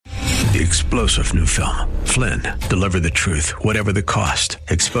The explosive new film, Flynn, deliver the truth, whatever the cost.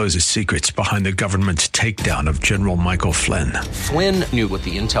 Exposes secrets behind the government's takedown of General Michael Flynn. Flynn knew what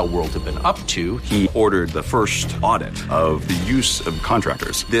the intel world had been up to. He ordered the first audit of the use of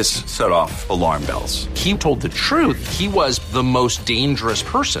contractors. This set off alarm bells. He told the truth. He was the most dangerous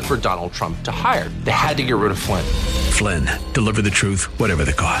person for Donald Trump to hire. They had to get rid of Flynn. Flynn, deliver the truth, whatever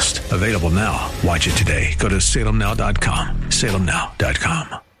the cost. Available now. Watch it today. Go to salemnow.com.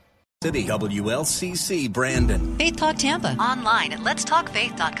 salemnow.com. City WLCC Brandon. Faith Talk Tampa. Online at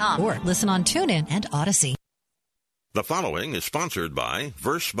letstalkfaith.com. Or listen on TuneIn and Odyssey. The following is sponsored by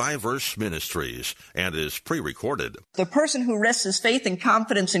Verse Ministries and is pre-recorded. The person who rests his faith and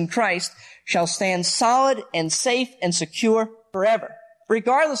confidence in Christ shall stand solid and safe and secure forever,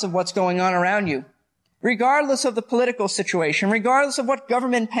 regardless of what's going on around you, regardless of the political situation, regardless of what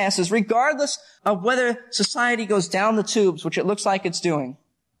government passes, regardless of whether society goes down the tubes, which it looks like it's doing.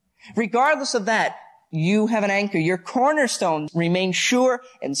 Regardless of that, you have an anchor. Your cornerstone remains sure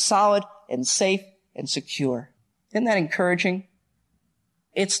and solid and safe and secure. Isn't that encouraging?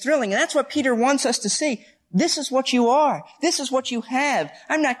 It's thrilling. And that's what Peter wants us to see. This is what you are. This is what you have.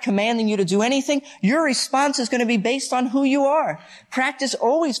 I'm not commanding you to do anything. Your response is going to be based on who you are. Practice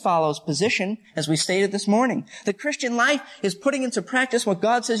always follows position, as we stated this morning. The Christian life is putting into practice what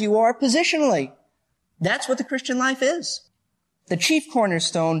God says you are positionally. That's what the Christian life is. The chief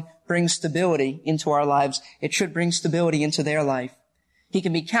cornerstone brings stability into our lives. It should bring stability into their life. He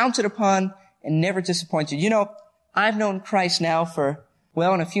can be counted upon and never disappointed. You know, I've known Christ now for,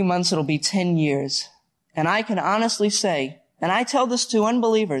 well, in a few months it'll be 10 years. And I can honestly say, and I tell this to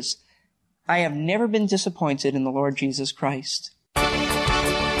unbelievers, I have never been disappointed in the Lord Jesus Christ.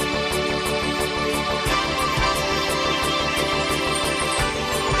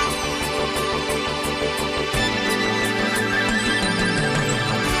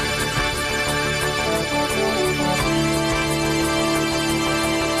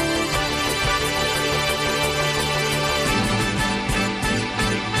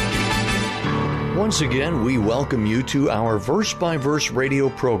 Once again, we welcome you to our Verse by Verse radio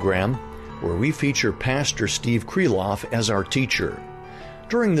program, where we feature Pastor Steve Kreloff as our teacher.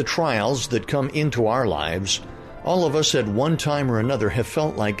 During the trials that come into our lives, all of us at one time or another have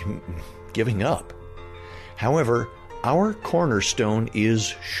felt like giving up. However, our cornerstone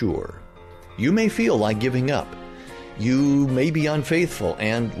is sure. You may feel like giving up. You may be unfaithful,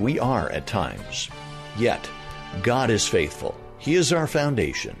 and we are at times. Yet, God is faithful. He is our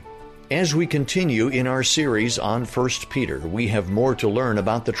foundation. As we continue in our series on 1 Peter, we have more to learn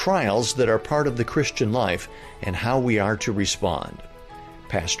about the trials that are part of the Christian life and how we are to respond.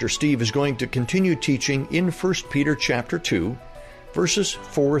 Pastor Steve is going to continue teaching in 1 Peter chapter 2, verses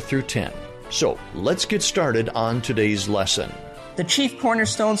 4 through 10. So, let's get started on today's lesson. The chief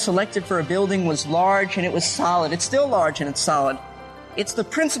cornerstone selected for a building was large and it was solid. It's still large and it's solid. It's the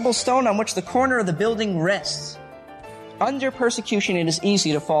principal stone on which the corner of the building rests. Under persecution, it is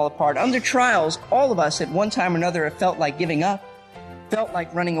easy to fall apart. Under trials, all of us at one time or another have felt like giving up, felt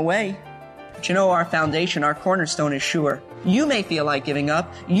like running away. But you know, our foundation, our cornerstone is sure. You may feel like giving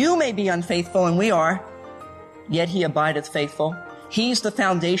up. You may be unfaithful, and we are. Yet he abideth faithful. He's the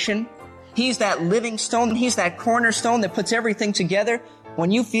foundation. He's that living stone. He's that cornerstone that puts everything together.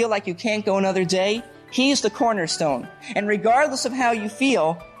 When you feel like you can't go another day, he's the cornerstone. And regardless of how you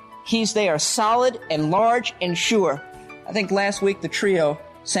feel, he's there, solid and large and sure. I think last week the trio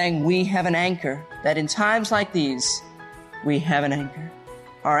sang, "We have an anchor," that in times like these, we have an anchor.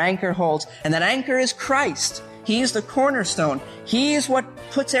 Our anchor holds, and that anchor is Christ. He is the cornerstone. He is what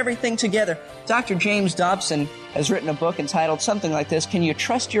puts everything together. Dr. James Dobson has written a book entitled something like this, "Can You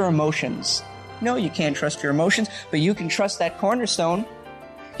Trust Your Emotions?" No, you can't trust your emotions, but you can trust that cornerstone.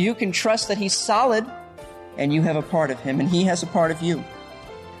 You can trust that he's solid, and you have a part of him, and he has a part of you.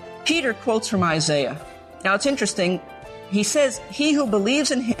 Peter quotes from Isaiah. Now, it's interesting. He says, "He who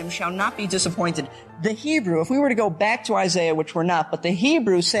believes in him shall not be disappointed." The Hebrew, if we were to go back to Isaiah, which we're not, but the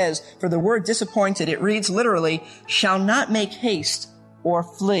Hebrew says, for the word disappointed, it reads literally, "shall not make haste or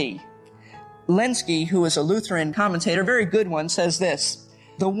flee." Lenski, who is a Lutheran commentator, very good one, says this,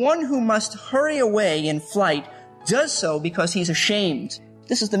 "The one who must hurry away in flight does so because he's ashamed."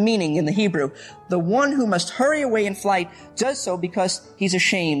 This is the meaning in the Hebrew. The one who must hurry away in flight does so because he's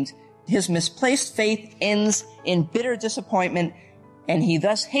ashamed. His misplaced faith ends in bitter disappointment, and he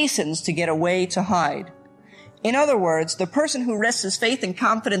thus hastens to get away to hide. In other words, the person who rests his faith and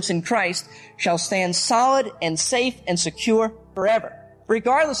confidence in Christ shall stand solid and safe and secure forever,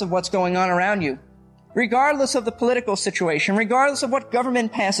 regardless of what's going on around you, regardless of the political situation, regardless of what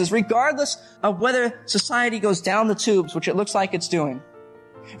government passes, regardless of whether society goes down the tubes, which it looks like it's doing.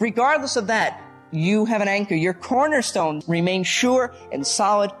 Regardless of that, you have an anchor. Your cornerstone remains sure and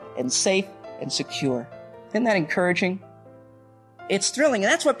solid and safe and secure. Isn't that encouraging? It's thrilling,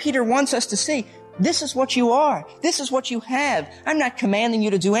 and that's what Peter wants us to see. This is what you are. This is what you have. I'm not commanding you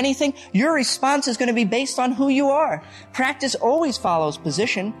to do anything. Your response is going to be based on who you are. Practice always follows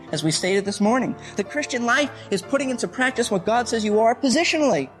position, as we stated this morning. The Christian life is putting into practice what God says you are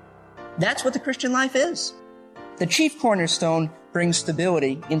positionally. That's what the Christian life is. The chief cornerstone brings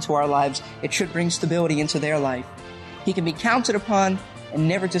stability into our lives. It should bring stability into their life. He can be counted upon and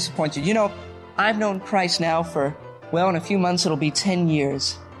never disappointed. You know, I've known Christ now for, well, in a few months it'll be 10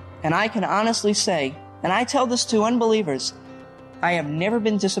 years. And I can honestly say, and I tell this to unbelievers, I have never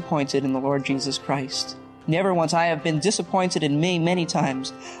been disappointed in the Lord Jesus Christ. Never once. I have been disappointed in me many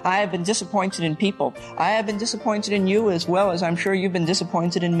times. I have been disappointed in people. I have been disappointed in you as well as I'm sure you've been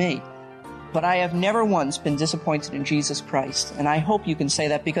disappointed in me. But I have never once been disappointed in Jesus Christ. And I hope you can say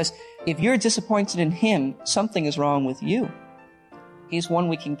that, because if you're disappointed in Him, something is wrong with you. He's one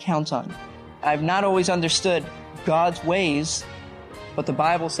we can count on. I've not always understood God's ways, but the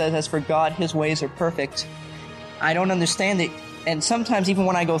Bible says, as for God, His ways are perfect. I don't understand it. And sometimes even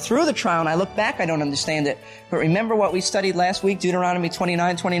when I go through the trial and I look back, I don't understand it. But remember what we studied last week, Deuteronomy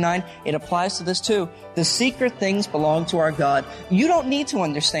 29:29? It applies to this too. The secret things belong to our God. You don't need to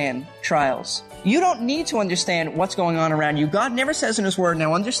understand trials. You don't need to understand what's going on around you. God never says in His Word,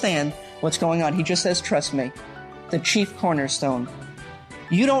 now understand what's going on. He just says, trust me. The chief cornerstone.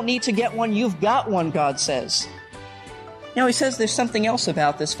 You don't need to get one. You've got one, God says. Now, He says there's something else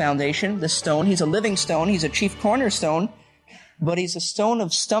about this foundation, this stone. He's a living stone. He's a chief cornerstone. But He's a stone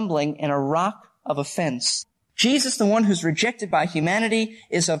of stumbling and a rock of offense. Jesus, the one who's rejected by humanity,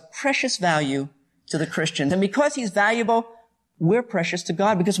 is of precious value to the Christians. And because He's valuable, we're precious to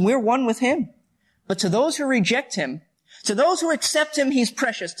God because we're one with Him. But to those who reject Him, to those who accept Him, He's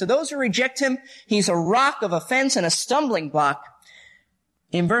precious. To those who reject Him, He's a rock of offense and a stumbling block.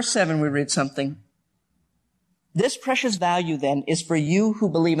 In verse 7, we read something. This precious value, then, is for you who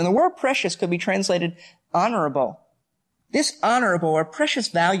believe. And the word precious could be translated honorable. This honorable or precious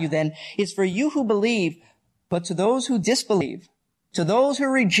value, then, is for you who believe, but to those who disbelieve, to those who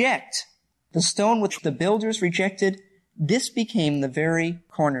reject the stone which the builders rejected, this became the very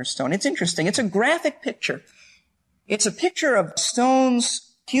cornerstone. It's interesting. It's a graphic picture. It's a picture of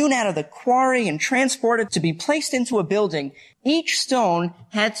stones hewn out of the quarry and transported to be placed into a building. Each stone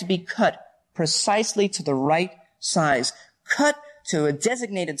had to be cut precisely to the right size, cut to a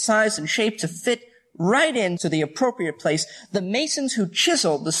designated size and shape to fit right into the appropriate place. The masons who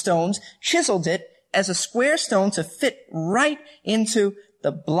chiseled the stones chiseled it as a square stone to fit right into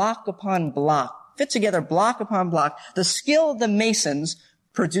the block upon block, fit together block upon block. The skill of the masons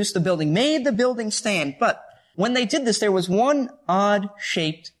produced the building, made the building stand. But when they did this, there was one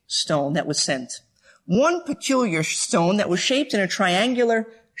odd-shaped stone that was sent, one peculiar stone that was shaped in a triangular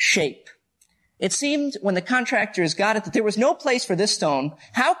shape. It seemed when the contractors got it that there was no place for this stone.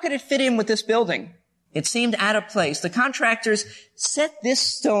 How could it fit in with this building? It seemed out of place. The contractors set this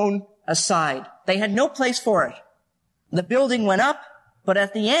stone aside. They had no place for it. The building went up, but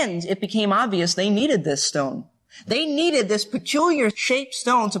at the end, it became obvious they needed this stone. They needed this peculiar shaped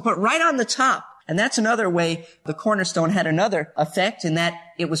stone to put right on the top. And that's another way the cornerstone had another effect, in that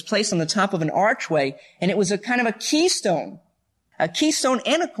it was placed on the top of an archway, and it was a kind of a keystone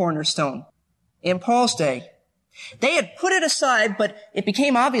and a cornerstone in Paul's day. They had put it aside, but it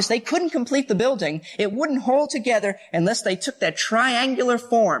became obvious they couldn't complete the building. It wouldn't hold together unless they took that triangular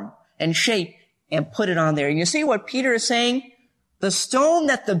form and shape and put it on there. And you see what Peter is saying? The stone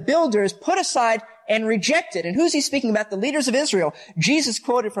that the builders put aside and rejected. And who's he speaking about? The leaders of Israel. Jesus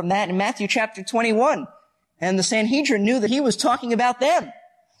quoted from that in Matthew chapter 21. And the Sanhedrin knew that he was talking about them.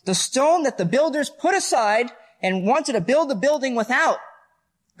 The stone that the builders put aside and wanted to build the building without.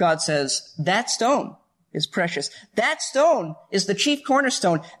 God says, that stone is precious. That stone is the chief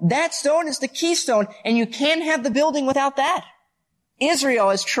cornerstone. That stone is the keystone, and you can't have the building without that. Israel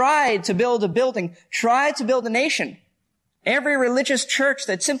has tried to build a building, tried to build a nation. Every religious church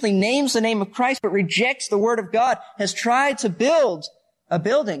that simply names the name of Christ but rejects the Word of God has tried to build a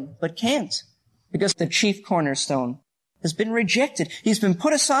building, but can't, because the chief cornerstone has been rejected. He's been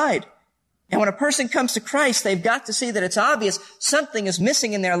put aside. And when a person comes to Christ, they've got to see that it's obvious something is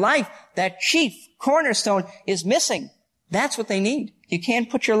missing in their life. That chief cornerstone is missing. That's what they need. You can't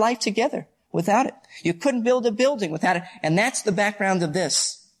put your life together without it. You couldn't build a building without it. And that's the background of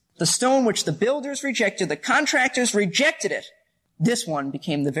this. The stone which the builders rejected, the contractors rejected it. This one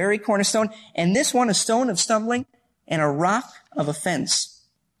became the very cornerstone. And this one, a stone of stumbling and a rock of offense.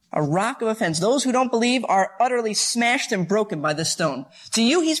 A rock of offense. Those who don't believe are utterly smashed and broken by this stone. To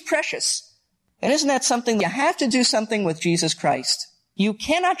you, he's precious. And isn't that something? You have to do something with Jesus Christ. You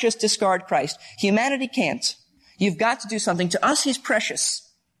cannot just discard Christ. Humanity can't. You've got to do something. To us, he's precious.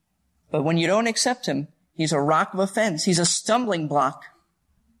 But when you don't accept him, he's a rock of offense. He's a stumbling block.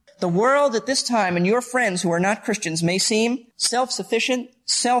 The world at this time and your friends who are not Christians may seem self-sufficient,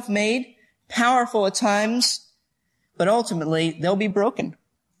 self-made, powerful at times, but ultimately they'll be broken.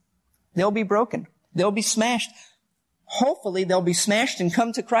 They'll be broken. They'll be smashed. Hopefully they'll be smashed and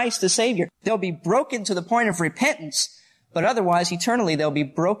come to Christ the Savior. They'll be broken to the point of repentance, but otherwise eternally they'll be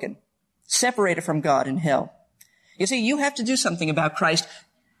broken, separated from God in hell. You see, you have to do something about Christ.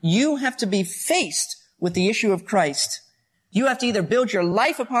 You have to be faced with the issue of Christ. You have to either build your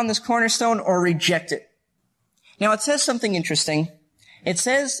life upon this cornerstone or reject it. Now it says something interesting. It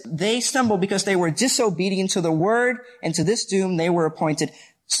says they stumbled because they were disobedient to the word, and to this doom they were appointed.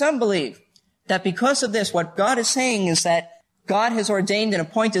 Some believe that because of this, what God is saying is that God has ordained and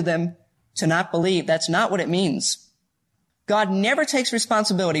appointed them to not believe. That's not what it means. God never takes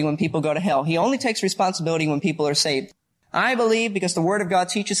responsibility when people go to hell. He only takes responsibility when people are saved. I believe, because the Word of God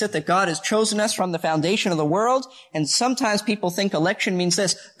teaches it, that God has chosen us from the foundation of the world, and sometimes people think election means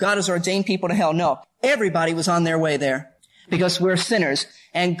this: God has ordained people to hell. No, everybody was on their way there, because we're sinners.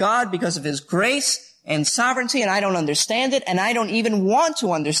 And God, because of his grace and sovereignty, and I don't understand it, and I don't even want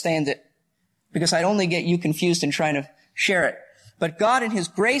to understand it, because I'd only get you confused in trying to share it. But God in his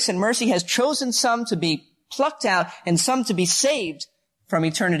grace and mercy has chosen some to be plucked out and some to be saved from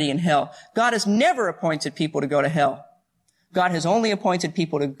eternity in hell. God has never appointed people to go to hell. God has only appointed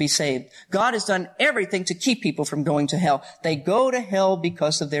people to be saved. God has done everything to keep people from going to hell. They go to hell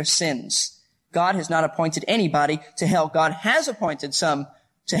because of their sins. God has not appointed anybody to hell. God has appointed some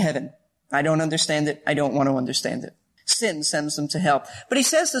to heaven. I don't understand it. I don't want to understand it. Sin sends them to hell. But he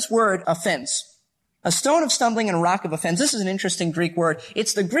says this word, offense. A stone of stumbling and a rock of offense. This is an interesting Greek word.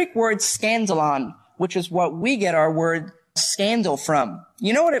 It's the Greek word scandalon, which is what we get our word scandal from.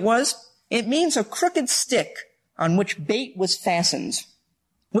 You know what it was? It means a crooked stick on which bait was fastened,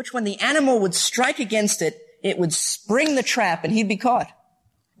 which when the animal would strike against it, it would spring the trap and he'd be caught.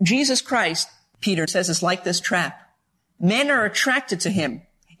 Jesus Christ, Peter says, is like this trap. Men are attracted to him.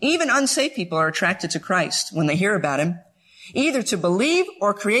 Even unsaved people are attracted to Christ when they hear about him, either to believe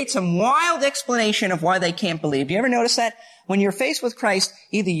or create some wild explanation of why they can't believe. Do you ever notice that? When you're faced with Christ,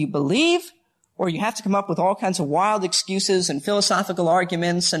 either you believe or you have to come up with all kinds of wild excuses and philosophical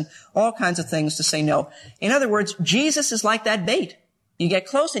arguments and all kinds of things to say no. In other words, Jesus is like that bait. You get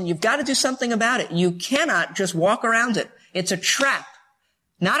close and you've got to do something about it. You cannot just walk around it. It's a trap.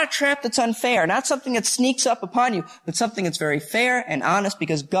 Not a trap that's unfair, not something that sneaks up upon you, but something that's very fair and honest,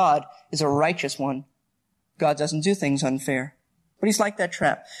 because God is a righteous one. God doesn't do things unfair. But he's like that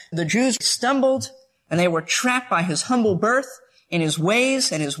trap. The Jews stumbled and they were trapped by his humble birth, in his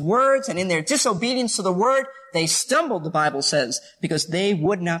ways and his words, and in their disobedience to the word. They stumbled, the Bible says, because they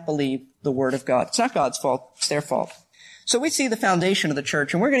would not believe the word of God. It's not God's fault. It's their fault. So we see the foundation of the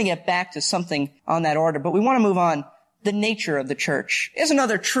church, and we're going to get back to something on that order, but we want to move on. The nature of the church. There's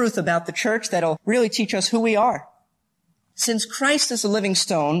another truth about the church that'll really teach us who we are. Since Christ is the living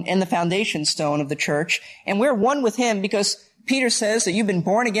stone and the foundation stone of the church, and we're one with him because Peter says that you've been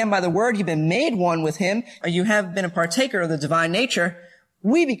born again by the word, you've been made one with him, or you have been a partaker of the divine nature,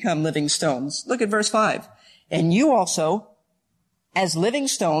 we become living stones. Look at verse 5. And you also, as living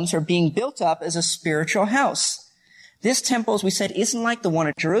stones, are being built up as a spiritual house. This temple, as we said, isn't like the one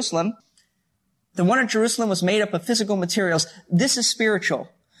at Jerusalem. The one at Jerusalem was made up of physical materials. This is spiritual.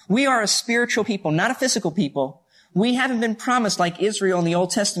 We are a spiritual people, not a physical people. We haven't been promised, like Israel in the Old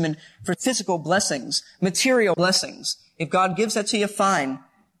Testament, for physical blessings, material blessings. If God gives that to you, fine.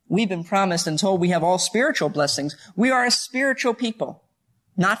 We've been promised and told we have all spiritual blessings. We are a spiritual people,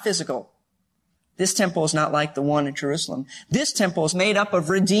 not physical. This temple is not like the one at Jerusalem. This temple is made up of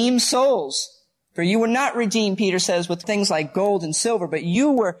redeemed souls. For you were not redeemed, Peter says, with things like gold and silver, but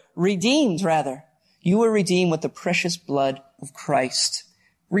you were redeemed, rather. You were redeemed with the precious blood of Christ.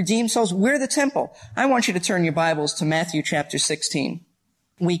 Redeemed souls. We're the temple. I want you to turn your Bibles to Matthew chapter 16.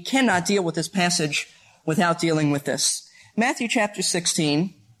 We cannot deal with this passage without dealing with this. Matthew chapter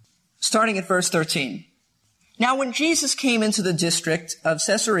 16, starting at verse 13. Now when Jesus came into the district of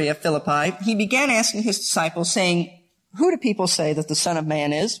Caesarea Philippi, he began asking his disciples, saying, who do people say that the Son of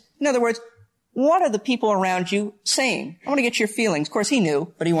Man is? In other words, what are the people around you saying? I want to get your feelings. Of course, he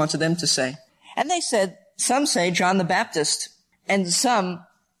knew, but he wanted them to say. And they said, some say John the Baptist, and some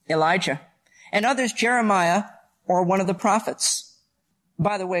Elijah, and others Jeremiah or one of the prophets.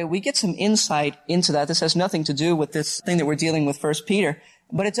 By the way, we get some insight into that. This has nothing to do with this thing that we're dealing with 1 Peter.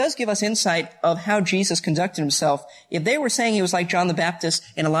 But it does give us insight of how Jesus conducted himself. If they were saying he was like John the Baptist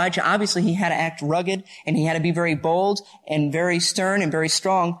and Elijah, obviously he had to act rugged and he had to be very bold and very stern and very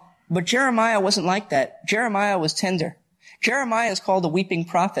strong. But Jeremiah wasn't like that. Jeremiah was tender. Jeremiah is called a weeping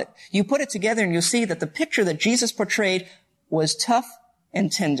prophet. You put it together and you'll see that the picture that Jesus portrayed was tough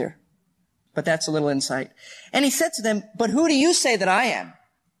and tender. But that's a little insight. And he said to them, "But who do you say that I am?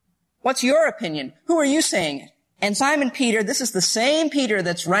 What's your opinion? Who are you saying it?" And Simon Peter, this is the same Peter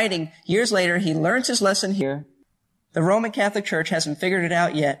that's writing years later. He learns his lesson here. The Roman Catholic Church hasn't figured it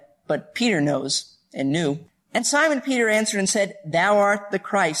out yet, but Peter knows and knew. And Simon Peter answered and said, "Thou art the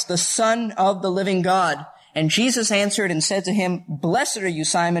Christ, the Son of the living God." And Jesus answered and said to him, "Blessed are you,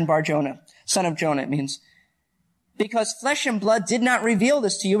 Simon Bar-Jonah," son of Jonah it means, "because flesh and blood did not reveal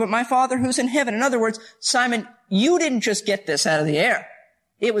this to you, but my Father who's in heaven." In other words, Simon, you didn't just get this out of the air.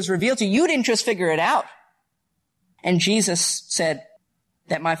 It was revealed to you. You didn't just figure it out. And Jesus said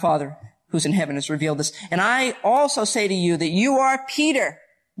that my Father who's in heaven has revealed this. "And I also say to you that you are Peter.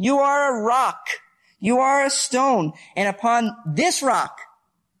 You are a rock. You are a stone. And upon this rock,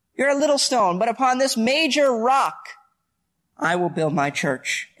 you're a little stone, but upon this major rock, I will build my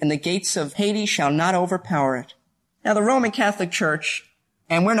church, and the gates of Hades shall not overpower it." Now, the Roman Catholic Church,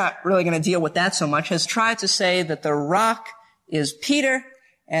 and we're not really going to deal with that so much, has tried to say that the rock is Peter,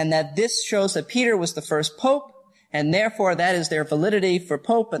 and that this shows that Peter was the first pope, and therefore that is their validity for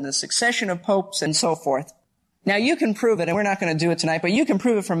pope and the succession of popes and so forth. Now, you can prove it, and we're not going to do it tonight, but you can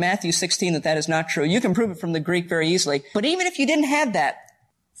prove it from Matthew 16 that that is not true. You can prove it from the Greek very easily. But even if you didn't have that,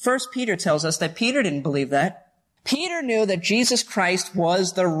 1 Peter tells us that Peter didn't believe that. Peter knew that Jesus Christ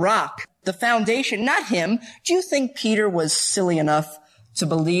was the rock, the foundation, not him. Do you think Peter was silly enough to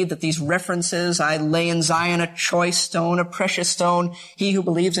believe that these references, "I lay in Zion a choice stone, a precious stone, he who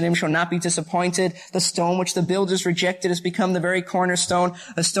believes in him shall not be disappointed, the stone which the builders rejected has become the very cornerstone,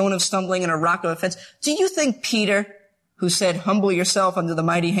 a stone of stumbling and a rock of offense"? Do you think Peter, who said, "Humble yourself under the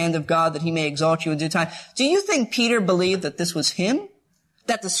mighty hand of God that he may exalt you in due time," do you think Peter believed that this was him?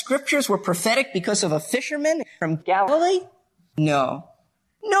 That the scriptures were prophetic because of a fisherman from Galilee? No.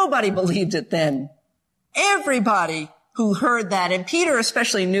 Nobody believed it then. Everybody who heard that, and Peter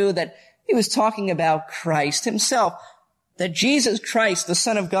especially knew that he was talking about Christ himself, that Jesus Christ, the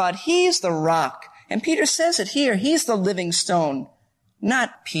Son of God, he's the rock. And Peter says it here. He's the living stone,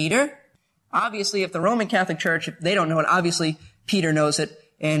 not Peter. Obviously, if the Roman Catholic Church, if they don't know it, obviously Peter knows it,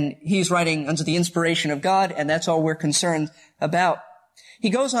 and he's writing under the inspiration of God, and that's all we're concerned about. He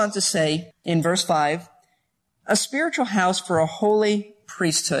goes on to say in verse 5, "A spiritual house for a holy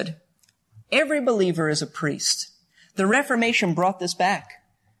priesthood." Every believer is a priest. The Reformation brought this back.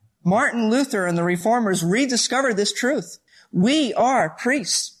 Martin Luther and the Reformers rediscovered this truth. We are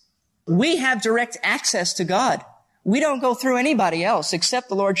priests. We have direct access to God. We don't go through anybody else except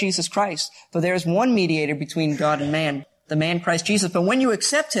the Lord Jesus Christ. For there is one mediator between God and man, the man Christ Jesus. But when you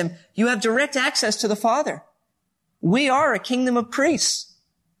accept him, you have direct access to the Father. We are a kingdom of priests.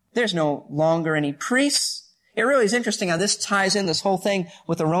 There's no longer any priests. It really is interesting how this ties in this whole thing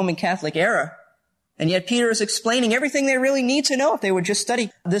with the Roman Catholic era. And yet Peter is explaining everything they really need to know if they would just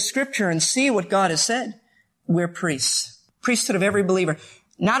study the scripture and see what God has said. We're priests. Priesthood of every believer.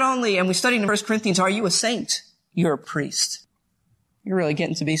 Not only, and we studied in 1 Corinthians, are you a saint? You're a priest. You're really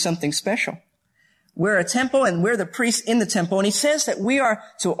getting to be something special. We're a temple and we're the priests in the temple. And he says that we are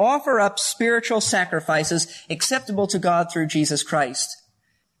to offer up spiritual sacrifices acceptable to God through Jesus Christ.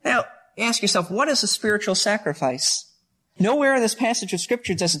 Now, ask yourself, what is a spiritual sacrifice? Nowhere in this passage of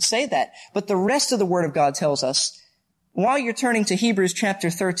Scripture does it say that, but the rest of the Word of God tells us. While you're turning to Hebrews chapter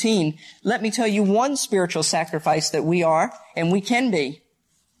 13, let me tell you one spiritual sacrifice that we are and we can be.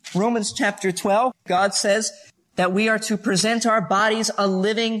 Romans chapter 12, God says that we are to present our bodies a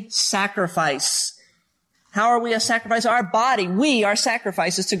living sacrifice. How are we a sacrifice? Our body, we are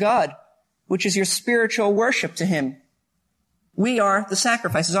sacrifices to God, which is your spiritual worship to Him. We are the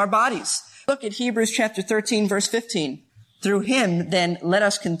sacrifices, our bodies. Look at Hebrews chapter 13, verse 15. Through him, then, let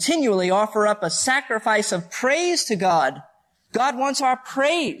us continually offer up a sacrifice of praise to God. God wants our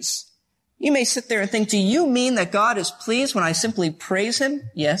praise. You may sit there and think, do you mean that God is pleased when I simply praise him?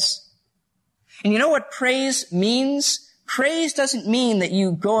 Yes. And you know what praise means? Praise doesn't mean that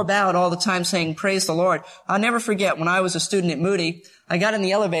you go about all the time saying, praise the Lord. I'll never forget when I was a student at Moody, I got in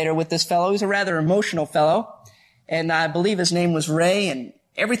the elevator with this fellow. He was a rather emotional fellow. And I believe his name was Ray. And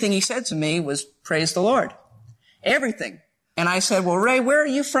everything he said to me was, praise the Lord. Everything. And I said, well, Ray, where are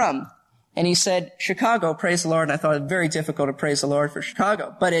you from? And he said, Chicago, praise the Lord. And I thought it was very difficult to praise the Lord for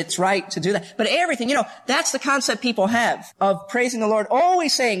Chicago, but it's right to do that. But everything, that's the concept people have of praising the Lord,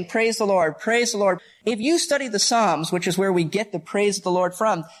 always saying, praise the Lord, praise the Lord. If you study the Psalms, which is where we get the praise of the Lord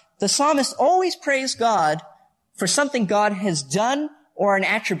from, the psalmist always praise God for something God has done or an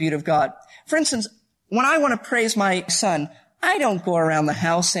attribute of God. For instance, when I want to praise my son, I don't go around the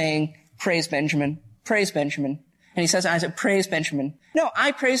house saying, praise Benjamin, praise Benjamin. And he says, I said, praise Benjamin. No,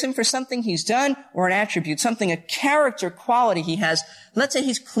 I praise him for something he's done or an attribute, a character quality he has. Let's say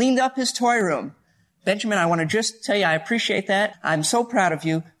he's cleaned up his toy room. Benjamin, I want to just tell you, I appreciate that. I'm so proud of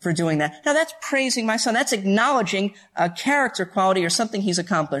you for doing that. Now that's praising my son. That's acknowledging a character quality or something he's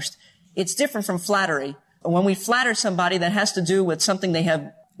accomplished. It's different from flattery. When we flatter somebody, that has to do with something they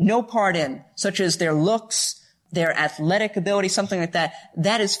have no part in, such as their looks, their athletic ability, something like that.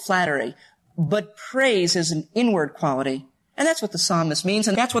 That is flattery. But praise is an inward quality. And that's what the psalmist means.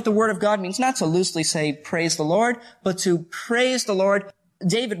 And that's what the word of God means. Not to loosely say, praise the Lord, but to praise the Lord.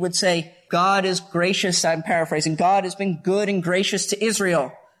 David would say, God is gracious. I'm paraphrasing. God has been good and gracious to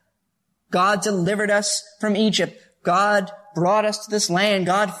Israel. God delivered us from Egypt. God brought us to this land.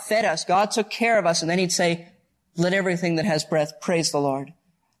 God fed us. God took care of us. And then he'd say, let everything that has breath praise the Lord.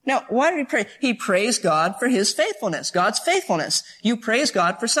 Now, why did he pray? He praised God for his faithfulness, God's faithfulness. You praise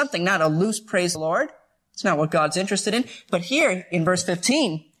God for something, not a loose praise the Lord. It's not what God's interested in. But here in verse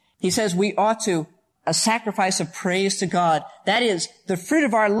 15, he says we ought to a sacrifice of praise to God. That is the fruit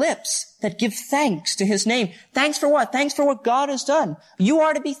of our lips that give thanks to his name. Thanks for what? Thanks for what God has done. You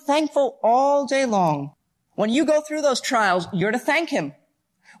are to be thankful all day long. When you go through those trials, you're to thank him.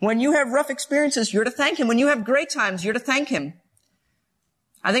 When you have rough experiences, you're to thank him. When you have great times, you're to thank him.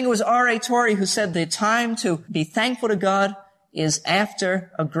 I think it was R.A. Torrey who said the time to be thankful to God is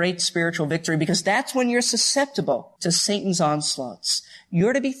after a great spiritual victory, because that's when you're susceptible to Satan's onslaughts.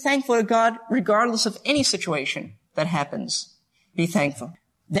 You're to be thankful to God regardless of any situation that happens. Be thankful.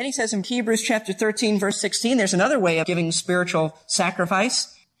 Then he says in Hebrews chapter 13, verse 16, there's another way of giving spiritual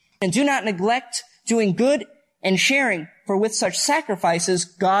sacrifice. And do not neglect doing good and sharing, for with such sacrifices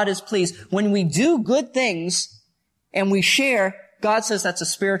God is pleased. When we do good things and we share, God says that's a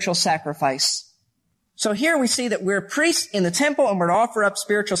spiritual sacrifice. So here we see that we're priests in the temple and we're to offer up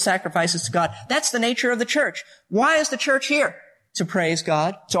spiritual sacrifices to God. That's the nature of the church. Why is the church here? To praise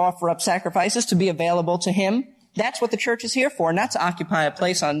God, to offer up sacrifices, to be available to him. That's what the church is here for, not to occupy a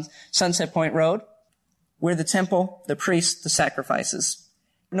place on Sunset Point Road. We're the temple, the priests, the sacrifices.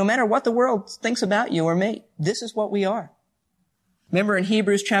 No matter what the world thinks about you or me, this is what we are. Remember in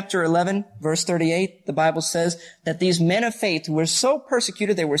Hebrews chapter 11, verse 38, the Bible says that these men of faith who were so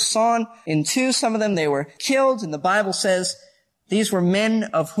persecuted, they were sawn in two, some of them, they were killed, and the Bible says these were men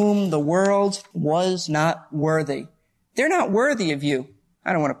of whom the world was not worthy. They're not worthy of you.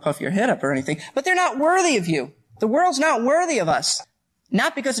 I don't want to puff your head up or anything, but they're not worthy of you. The world's not worthy of us.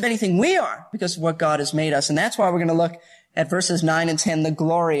 Not because of anything we are, because of what God has made us. And that's why we're going to look at verses 9 and 10, the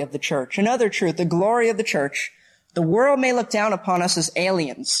glory of the church. Another truth, the glory of the church. The world may look down upon us as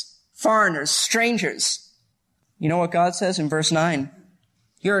aliens, foreigners, strangers. You know what God says in verse 9?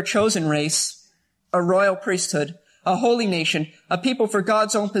 You're a chosen race, a royal priesthood, a holy nation, a people for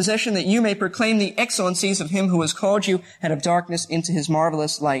God's own possession, that you may proclaim the excellencies of him who has called you out of darkness into his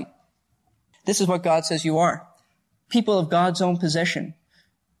marvelous light. This is what God says you are. People of God's own possession.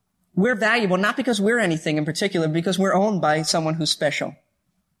 We're valuable not because we're anything in particular, because we're owned by someone who's special.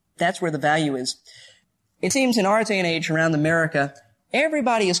 That's where the value is. It seems in our day and age around America,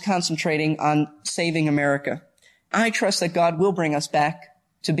 everybody is concentrating on saving America. I trust that God will bring us back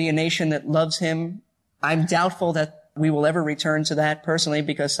to be a nation that loves him. I'm doubtful that we will ever return to that personally,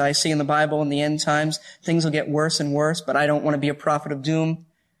 because I see in the Bible in the end times things will get worse and worse, but I don't want to be a prophet of doom.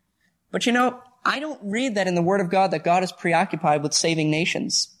 But I don't read that in the Word of God that God is preoccupied with saving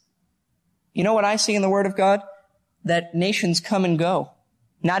nations. You know what I see in the Word of God? That nations come and go.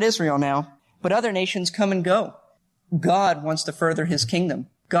 Not Israel now, but other nations come and go. God wants to further his kingdom.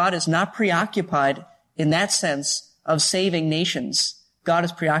 God is not preoccupied in that sense of saving nations. God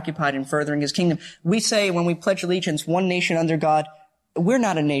is preoccupied in furthering his kingdom. We say when we pledge allegiance, one nation under God. We're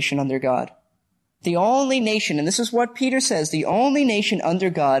not a nation under God. The only nation, and this is what Peter says, the only nation under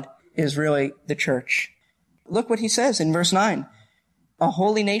God is really the church. Look what he says in verse 9. A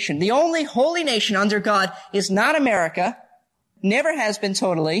holy nation. The only holy nation under God is not America, never has been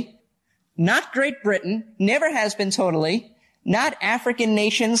totally, not Great Britain, never has been totally, not African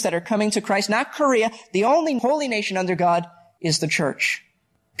nations that are coming to Christ, not Korea. The only holy nation under God is the church.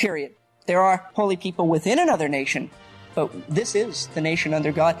 Period. There are holy people within another nation, but this is the nation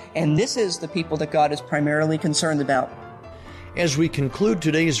under God, and this is the people that God is primarily concerned about. As we conclude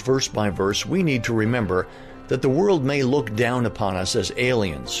today's verse by verse, we need to remember that the world may look down upon us as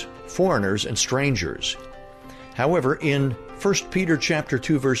aliens, foreigners, and strangers. However, in 1 Peter chapter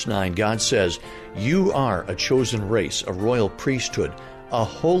 2, verse 9, God says, "You are a chosen race, a royal priesthood, a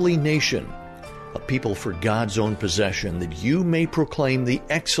holy nation, a people for God's own possession, that you may proclaim the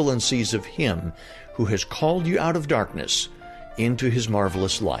excellencies of Him who has called you out of darkness into His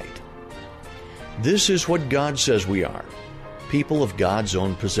marvelous light." This is what God says we are, people of God's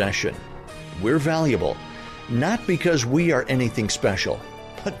own possession. We're valuable, not because we are anything special,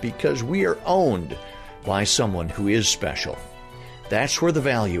 but because we are owned by someone who is special. That's where the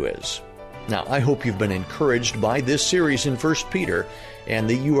value is. Now, I hope you've been encouraged by this series in 1 Peter and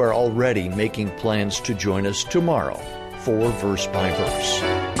that you are already making plans to join us tomorrow for Verse by Verse.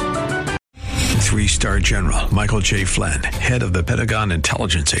 3-star General Michael J. Flynn, head of the Pentagon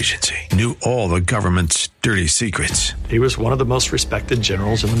Intelligence Agency, knew all the government's dirty secrets. He was one of the most respected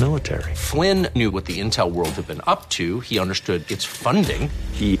generals in the military. Flynn knew what the intel world had been up to. He understood its funding.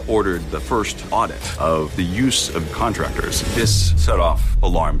 He ordered the first audit of the use of contractors. This set off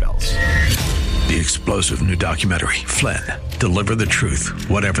alarm bells. The explosive new documentary, Flynn, Deliver the Truth,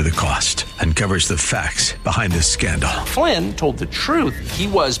 Whatever the Cost, uncovers the facts behind this scandal. Flynn told the truth. He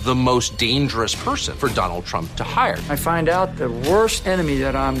was the most dangerous person for Donald Trump to hire. I find out the worst enemy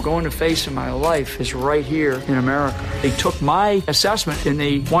that I'm going to face in my life is right here in America. They took my assessment and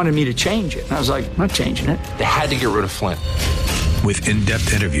they wanted me to change it. And I was like, I'm not changing it. They had to get rid of Flynn. With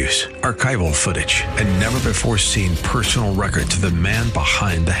in-depth interviews, archival footage, and never-before-seen personal records of the man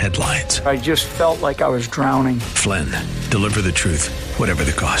behind the headlines. I just felt like I was drowning. Flynn, Deliver the Truth, Whatever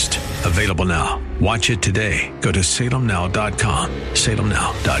the Cost. Available now. Watch it today. Go to salemnow.com.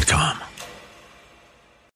 salemnow.com.